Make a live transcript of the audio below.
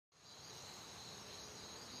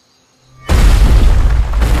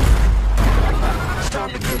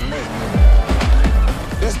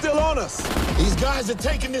guys are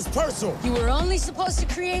taking this personal. You were only supposed to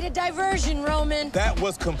create a diversion, Roman. That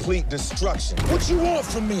was complete destruction. What you want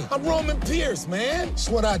from me? I'm Roman Pierce, man. It's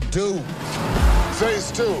what I do.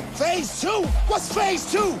 Phase 2. Phase 2? What's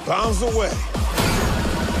phase 2? Bombs away.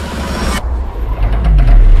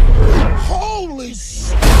 Holy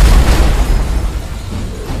shit!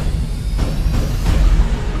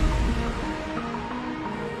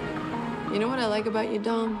 You know what I like about you,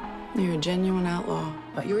 Dom? You're a genuine outlaw,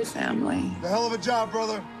 but you're family. A hell of a job,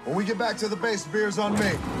 brother. When we get back to the base, beer's on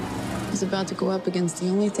me. He's about to go up against the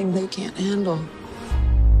only thing they can't handle.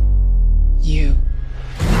 You.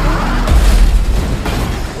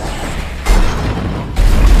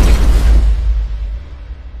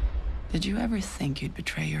 Did you ever think you'd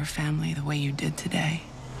betray your family the way you did today?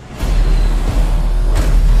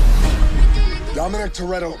 Dominic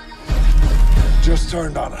Toretto just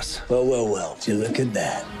turned on us. Well, you look at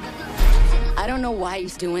that. I don't know why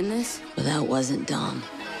he's doing this, but that wasn't Dom.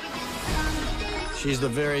 She's the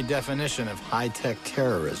very definition of high-tech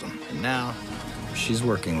terrorism. And now, she's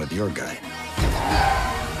working with your guy.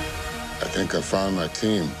 I think I found my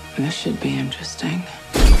team. This should be interesting.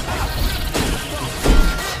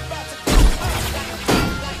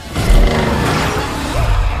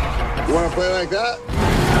 You want to play like that?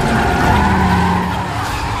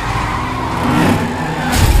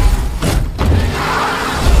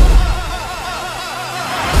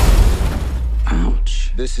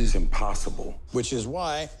 Ouch. This is impossible. Which is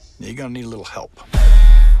why you're gonna need a little help.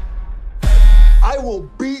 I will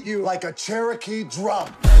beat you like a Cherokee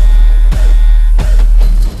drum.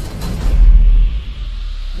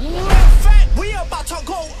 We about to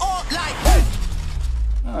go all like.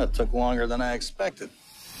 Oh, it took longer than I expected.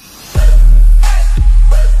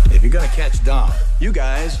 If you're gonna catch Dom, you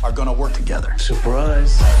guys are gonna work together.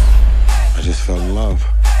 Surprise. I just fell in love.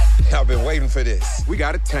 I've been waiting for this. We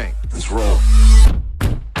got a tank. Let's roll.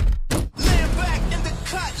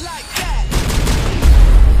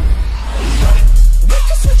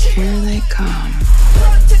 Here they come.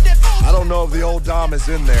 I don't know if the old Dom is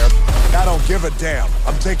in there. I don't give a damn.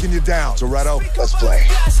 I'm taking you down. Toretto, let's play.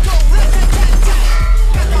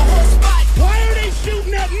 Why are they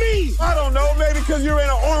shooting at me? I don't know, maybe because you're in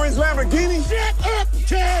an orange Lamborghini? Shut up,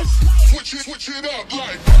 Cash. Switch it up,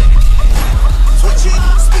 like. Switch it.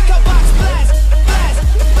 Speaker box blast, blast,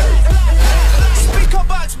 blast. Speaker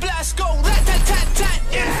box blast, go rat tat tat tat.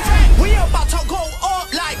 In fact, we about to go all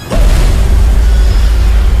like.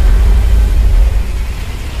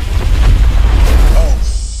 Oh,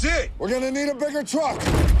 shit! We're gonna need a bigger truck.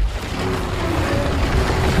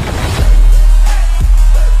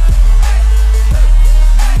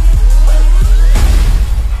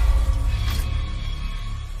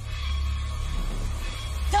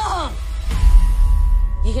 Dom!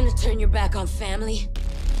 You gonna turn your back on family?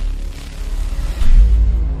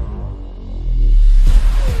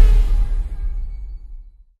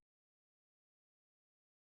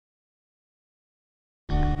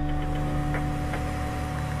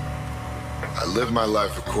 I live my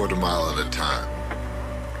life a quarter mile at a time.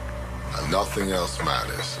 And nothing else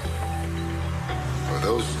matters. For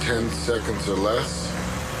those 10 seconds or less,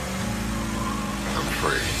 I'm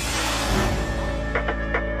free.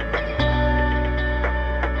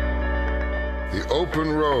 The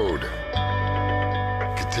open road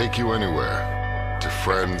could take you anywhere. To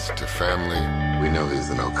friends, to family. We know he's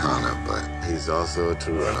an O'Connor, but he's also a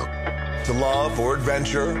Toretto. To love or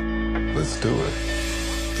adventure. Let's do it.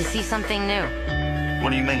 To see something new. What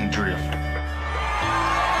do you mean, drift?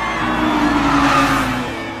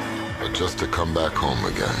 But just to come back home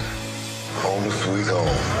again. Home sweet home.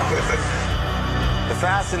 The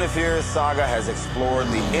Fast and the Furious saga has explored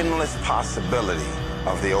the endless possibility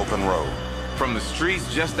of the open road. From the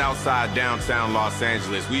streets just outside downtown Los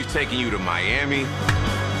Angeles, we've taken you to Miami.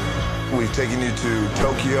 We've taken you to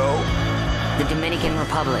Tokyo. The Dominican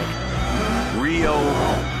Republic. Rio,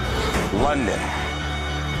 London,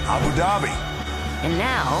 Abu Dhabi. And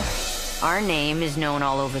now, our name is known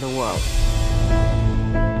all over the world.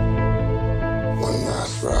 One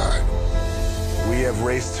last ride. We have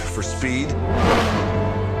raced for speed,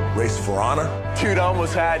 raced for honor. Dude, I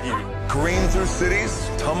almost had you. Careened through cities,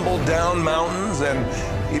 tumbled down mountains, and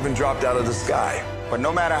even dropped out of the sky. But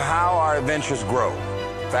no matter how our adventures grow,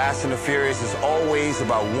 Fast and the Furious is always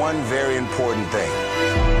about one very important thing.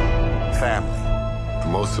 Family. The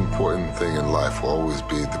most important thing in life will always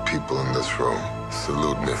be the people in this room.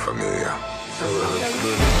 Salute mi familia.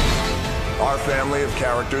 Our family of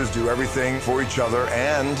characters do everything for each other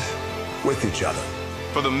and with each other.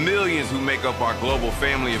 For the millions who make up our global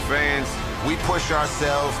family of fans, We push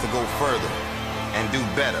ourselves to go further and do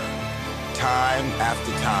better, time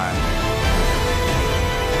after time.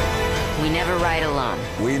 We never ride alone.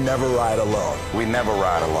 We never ride alone. We never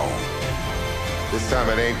ride alone. This time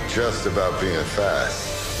it ain't just about being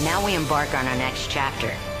fast. Now we embark on our next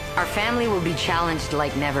chapter. Our family will be challenged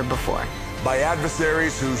like never before. By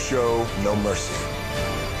adversaries who show no mercy.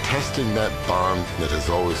 Testing that bond that has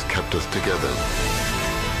always kept us together.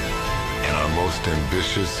 And our most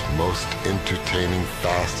ambitious, most entertaining,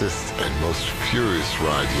 fastest, and most furious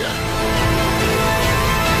ride yet.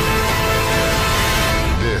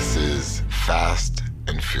 This is Fast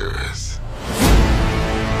and Furious.